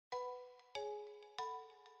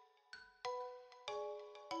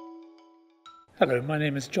Hello, my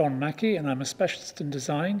name is John Mackie and I'm a specialist in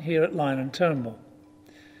design here at Lyon & Turnbull.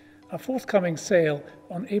 Our forthcoming sale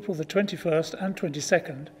on April the 21st and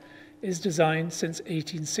 22nd is designed since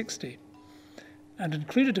 1860, and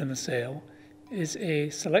included in the sale is a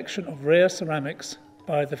selection of rare ceramics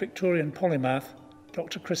by the Victorian polymath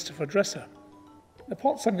Dr. Christopher Dresser. The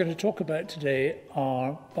pots I'm going to talk about today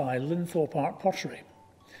are by Linthorpe Art Pottery.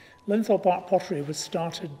 Linthorpe Art Pottery was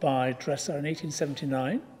started by Dresser in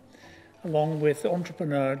 1879, along with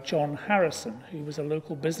entrepreneur John Harrison, who was a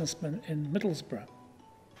local businessman in Middlesbrough.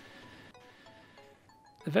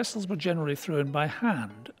 The vessels were generally thrown by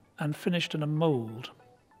hand and finished in a mould.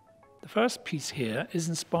 The first piece here is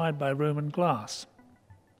inspired by Roman glass.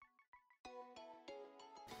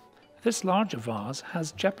 This larger vase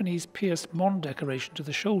has Japanese pierced mon decoration to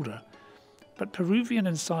the shoulder, but Peruvian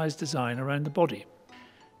incised design around the body.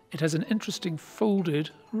 It has an interesting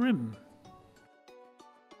folded rim.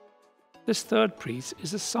 This third piece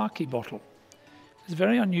is a sake bottle. It's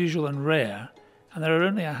very unusual and rare, and there are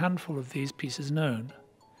only a handful of these pieces known.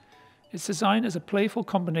 Its design is a playful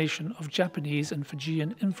combination of Japanese and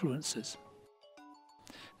Fijian influences.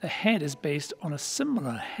 The head is based on a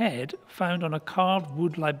similar head found on a carved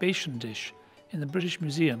wood libation dish in the British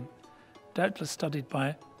Museum, doubtless studied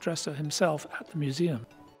by Dresser himself at the museum.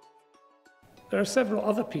 There are several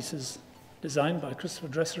other pieces designed by Christopher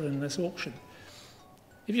Dresser in this auction.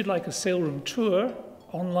 If you'd like a sale room tour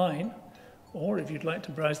online, or if you'd like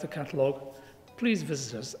to browse the catalogue, please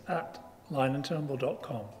visit us at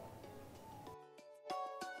lyonandturnbull.com.